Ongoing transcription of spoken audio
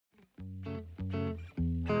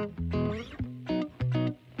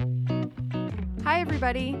Hi,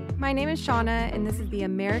 everybody. My name is Shauna, and this is the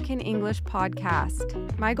American English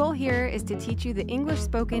Podcast. My goal here is to teach you the English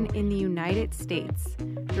spoken in the United States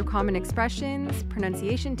through common expressions,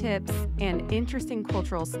 pronunciation tips, and interesting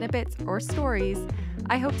cultural snippets or stories.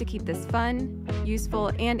 I hope to keep this fun,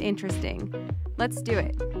 useful, and interesting. Let's do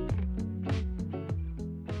it.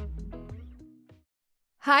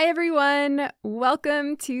 Hi, everyone.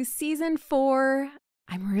 Welcome to Season 4.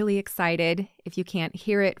 I'm really excited, if you can't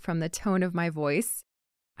hear it from the tone of my voice.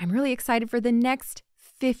 I'm really excited for the next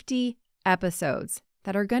 50 episodes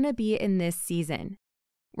that are going to be in this season.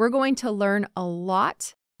 We're going to learn a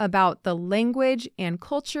lot about the language and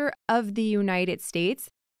culture of the United States,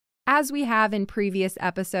 as we have in previous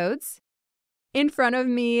episodes. In front of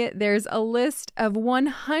me, there's a list of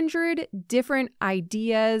 100 different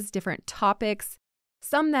ideas, different topics,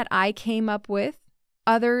 some that I came up with,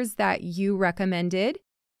 others that you recommended.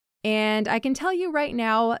 And I can tell you right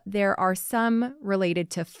now, there are some related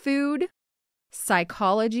to food,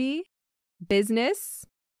 psychology, business,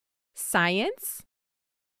 science.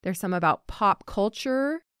 There's some about pop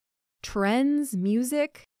culture, trends,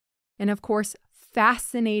 music, and of course,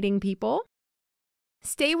 fascinating people.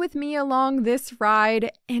 Stay with me along this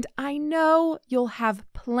ride, and I know you'll have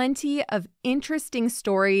plenty of interesting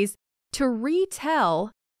stories to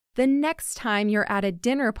retell the next time you're at a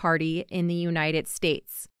dinner party in the United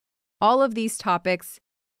States. All of these topics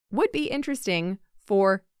would be interesting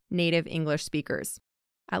for native English speakers,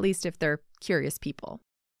 at least if they're curious people.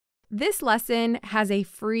 This lesson has a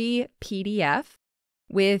free PDF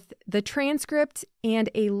with the transcript and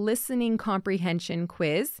a listening comprehension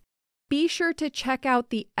quiz. Be sure to check out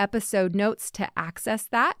the episode notes to access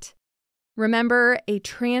that. Remember, a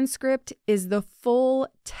transcript is the full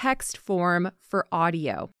text form for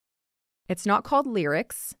audio. It's not called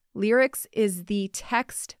lyrics. Lyrics is the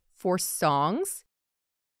text for songs.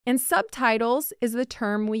 And subtitles is the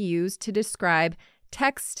term we use to describe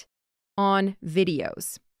text on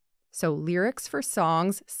videos. So lyrics for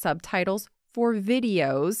songs, subtitles for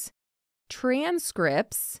videos.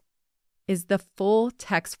 Transcripts is the full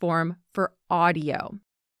text form for audio.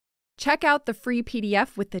 Check out the free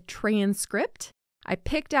PDF with the transcript. I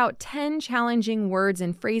picked out 10 challenging words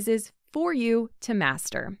and phrases for you to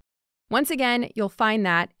master. Once again, you'll find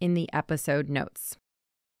that in the episode notes.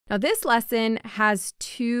 Now, this lesson has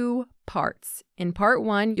 2 parts. In part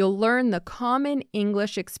 1, you'll learn the common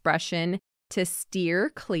English expression to steer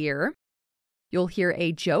clear. You'll hear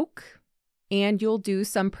a joke, and you'll do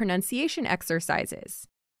some pronunciation exercises.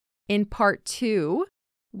 In part 2,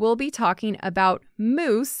 we'll be talking about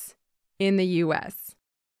moose in the U.S.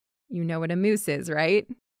 You know what a moose is, right?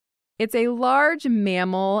 It's a large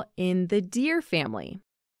mammal in the deer family.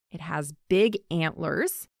 It has big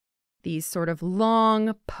antlers, these sort of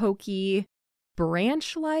long, pokey,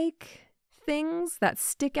 branch-like things that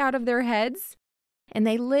stick out of their heads. And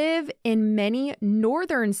they live in many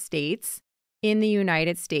northern states in the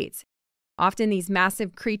United States. Often these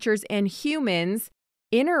massive creatures and humans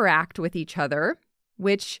interact with each other,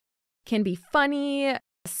 which can be funny,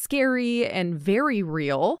 scary, and very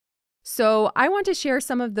real. So I want to share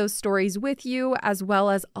some of those stories with you, as well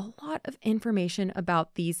as a lot of information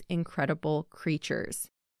about these incredible creatures.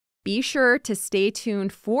 Be sure to stay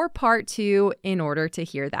tuned for part 2 in order to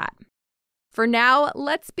hear that. For now,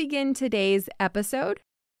 let's begin today's episode.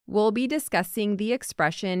 We'll be discussing the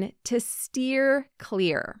expression to steer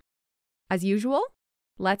clear. As usual,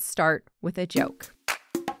 let's start with a joke.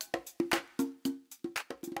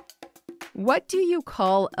 What do you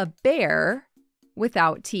call a bear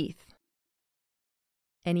without teeth?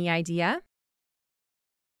 Any idea?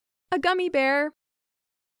 A gummy bear.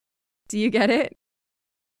 Do you get it?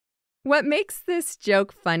 What makes this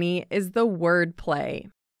joke funny is the word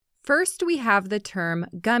play. First, we have the term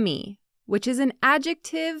gummy, which is an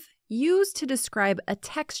adjective used to describe a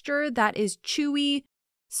texture that is chewy,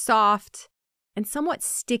 soft, and somewhat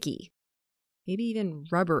sticky, maybe even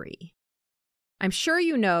rubbery. I'm sure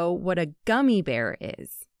you know what a gummy bear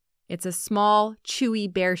is. It's a small,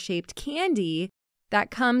 chewy, bear-shaped candy that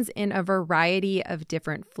comes in a variety of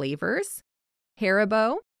different flavors.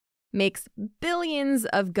 Haribo makes billions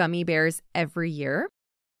of gummy bears every year.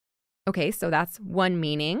 Okay, so that's one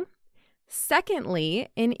meaning. Secondly,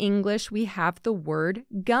 in English, we have the word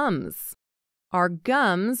gums. Our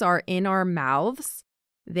gums are in our mouths.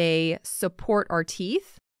 They support our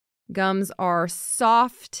teeth. Gums are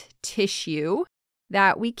soft tissue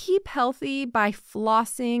that we keep healthy by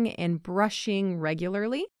flossing and brushing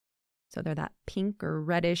regularly. So they're that pink or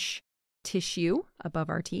reddish tissue above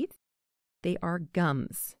our teeth. They are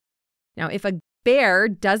gums. Now, if a bear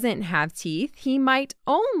doesn't have teeth, he might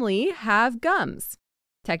only have gums.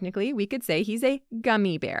 Technically, we could say he's a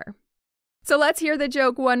gummy bear. So let's hear the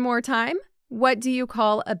joke one more time. What do you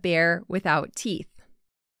call a bear without teeth?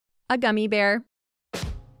 A gummy bear.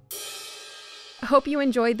 Hope you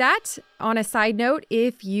enjoyed that. On a side note,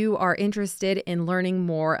 if you are interested in learning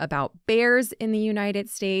more about bears in the United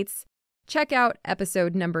States, check out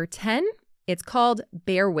episode number 10. It's called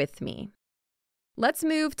Bear With Me. Let's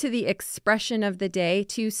move to the expression of the day,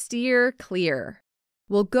 to steer clear.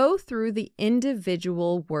 We'll go through the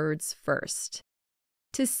individual words first.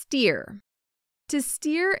 To steer. To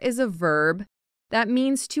steer is a verb that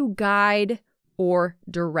means to guide or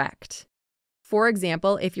direct. For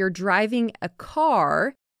example, if you're driving a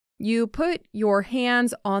car, you put your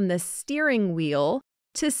hands on the steering wheel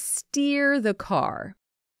to steer the car.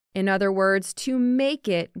 In other words, to make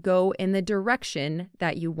it go in the direction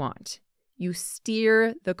that you want. You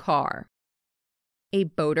steer the car. A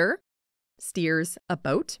boater steers a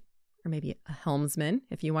boat, or maybe a helmsman,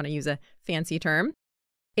 if you want to use a fancy term.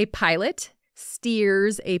 A pilot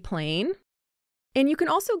steers a plane. And you can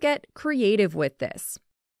also get creative with this.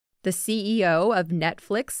 The CEO of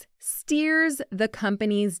Netflix steers the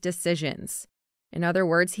company's decisions. In other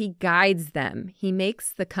words, he guides them. He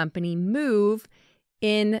makes the company move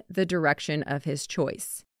in the direction of his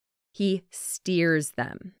choice. He steers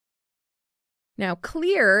them. Now,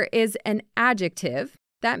 clear is an adjective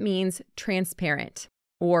that means transparent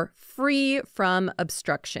or free from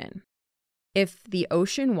obstruction. If the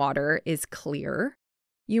ocean water is clear,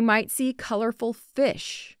 you might see colorful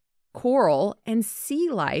fish, coral, and sea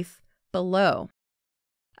life below.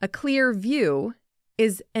 A clear view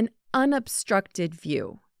is an unobstructed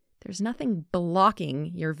view. There's nothing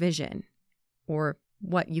blocking your vision or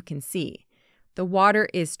what you can see. The water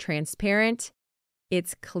is transparent.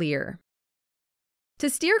 It's clear. To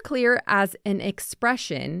steer clear as an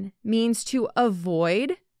expression means to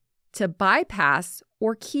avoid, to bypass,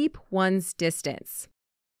 or keep one's distance.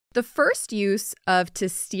 The first use of to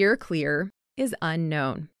steer clear is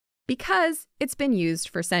unknown because it's been used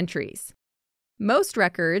for centuries. Most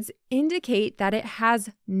records indicate that it has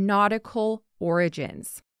nautical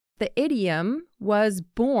origins. The idiom was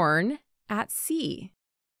born at sea.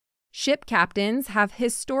 Ship captains have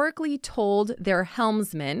historically told their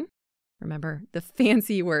helmsmen, remember the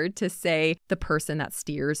fancy word to say the person that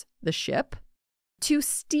steers the ship, to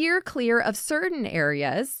steer clear of certain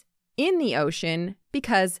areas in the ocean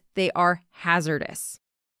because they are hazardous.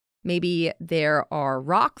 Maybe there are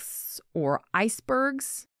rocks or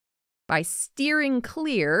icebergs. By steering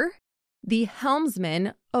clear, the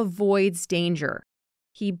helmsman avoids danger.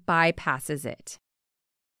 He bypasses it.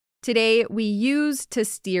 Today, we use to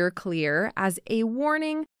steer clear as a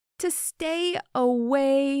warning to stay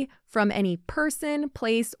away from any person,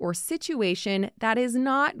 place, or situation that is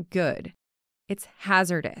not good. It's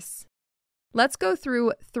hazardous. Let's go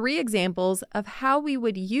through 3 examples of how we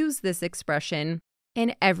would use this expression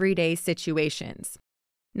in everyday situations.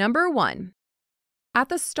 Number 1, at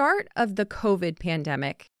the start of the COVID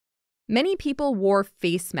pandemic, many people wore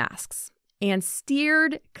face masks and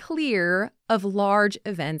steered clear of large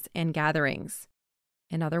events and gatherings.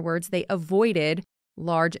 In other words, they avoided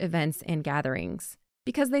large events and gatherings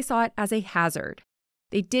because they saw it as a hazard.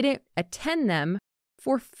 They didn't attend them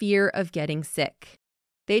for fear of getting sick.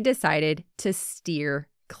 They decided to steer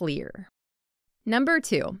clear. Number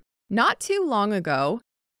 2, not too long ago,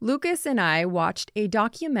 Lucas and I watched a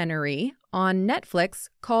documentary on Netflix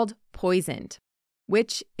called Poisoned,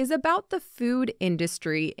 which is about the food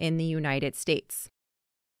industry in the United States.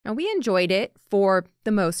 Now, we enjoyed it for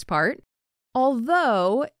the most part,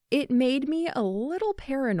 although it made me a little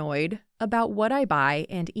paranoid about what I buy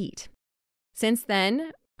and eat. Since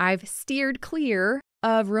then, I've steered clear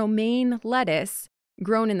of romaine lettuce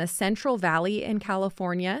grown in the Central Valley in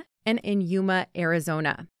California and in Yuma,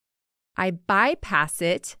 Arizona. I bypass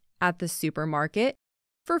it at the supermarket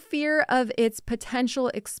for fear of its potential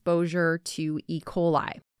exposure to E.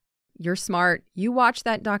 coli. You're smart. You watch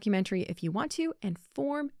that documentary if you want to and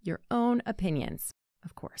form your own opinions,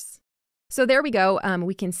 of course. So there we go.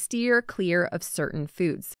 We can steer clear of certain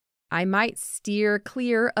foods. I might steer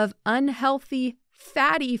clear of unhealthy,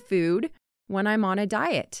 fatty food when I'm on a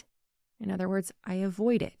diet. In other words, I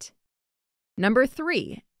avoid it. Number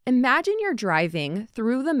 3, imagine you're driving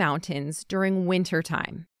through the mountains during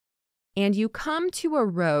wintertime, and you come to a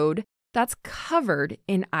road that's covered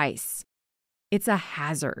in ice. It's a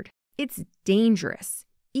hazard. It's dangerous,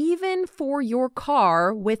 even for your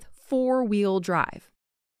car with 4-wheel drive.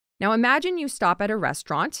 Now imagine you stop at a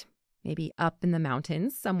restaurant, maybe up in the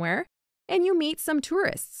mountains somewhere, and you meet some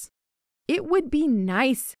tourists. It would be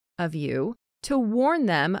nice of you to warn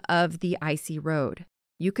them of the icy road.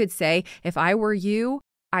 You could say, if I were you,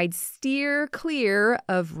 I'd steer clear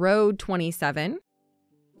of road 27.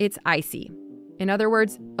 It's icy. In other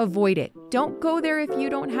words, avoid it. Don't go there if you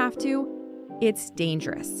don't have to. It's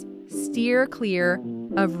dangerous. Steer clear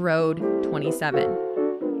of road 27.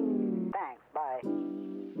 Thanks, bye.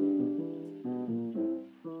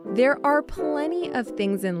 There are plenty of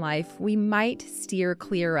things in life we might steer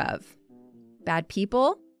clear of. Bad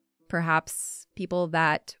people, perhaps people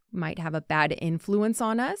that might have a bad influence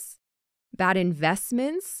on us, bad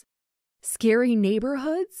investments, scary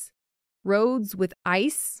neighborhoods, roads with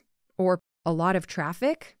ice or a lot of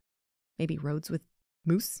traffic, maybe roads with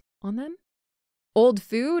moose on them, old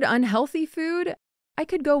food, unhealthy food. I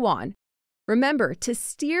could go on. Remember, to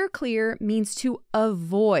steer clear means to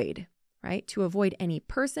avoid, right? To avoid any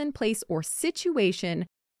person, place, or situation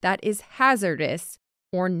that is hazardous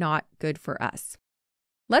or not good for us.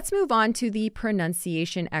 Let's move on to the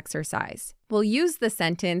pronunciation exercise. We'll use the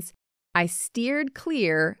sentence, I steered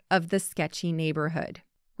clear of the sketchy neighborhood.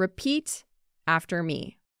 Repeat after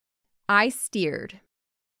me. I steered.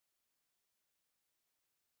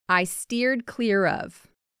 I steered clear of.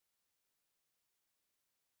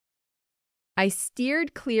 I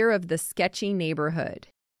steered clear of the sketchy neighborhood.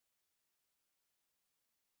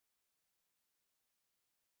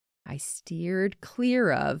 I steered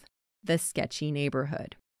clear of the sketchy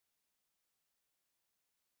neighborhood.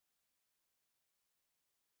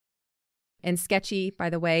 And sketchy, by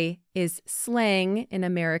the way, is slang in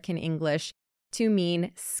American English to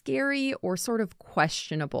mean scary or sort of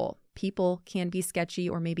questionable. People can be sketchy,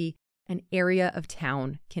 or maybe an area of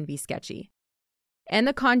town can be sketchy. And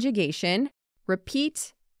the conjugation,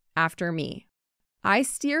 repeat after me. I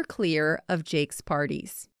steer clear of Jake's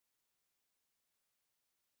parties.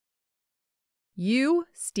 You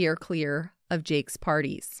steer clear of Jake's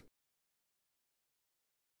parties.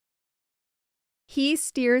 He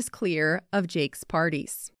steers clear of Jake's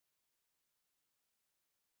parties.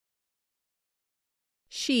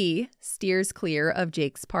 She steers clear of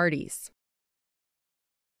Jake's parties.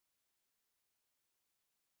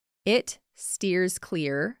 It steers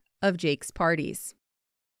clear of Jake's parties.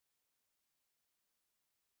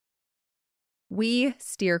 We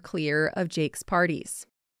steer clear of Jake's parties.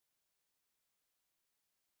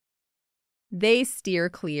 They steer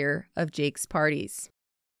clear of Jake's parties.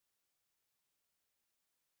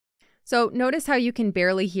 So notice how you can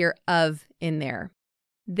barely hear of in there.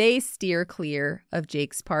 They steer clear of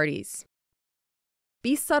Jake's parties.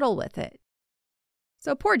 Be subtle with it.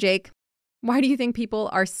 So poor Jake, why do you think people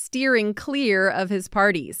are steering clear of his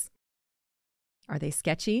parties? Are they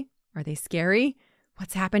sketchy? Are they scary?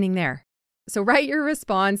 What's happening there? So write your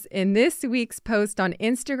response in this week's post on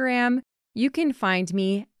Instagram. You can find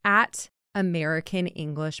me at American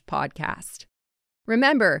English Podcast.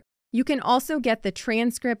 Remember, you can also get the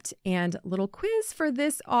transcript and little quiz for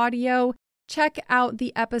this audio. Check out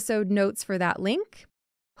the episode notes for that link.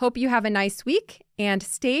 Hope you have a nice week and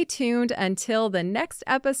stay tuned until the next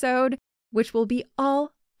episode, which will be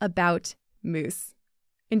all about moose.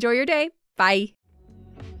 Enjoy your day. Bye.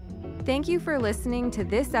 Thank you for listening to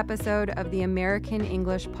this episode of the American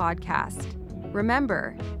English Podcast.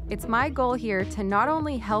 Remember, it's my goal here to not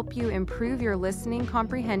only help you improve your listening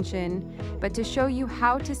comprehension, but to show you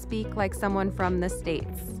how to speak like someone from the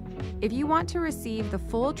States. If you want to receive the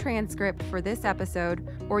full transcript for this episode,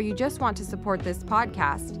 or you just want to support this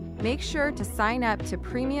podcast, make sure to sign up to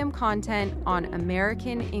premium content on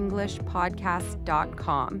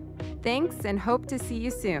AmericanEnglishPodcast.com. Thanks and hope to see you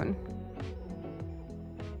soon.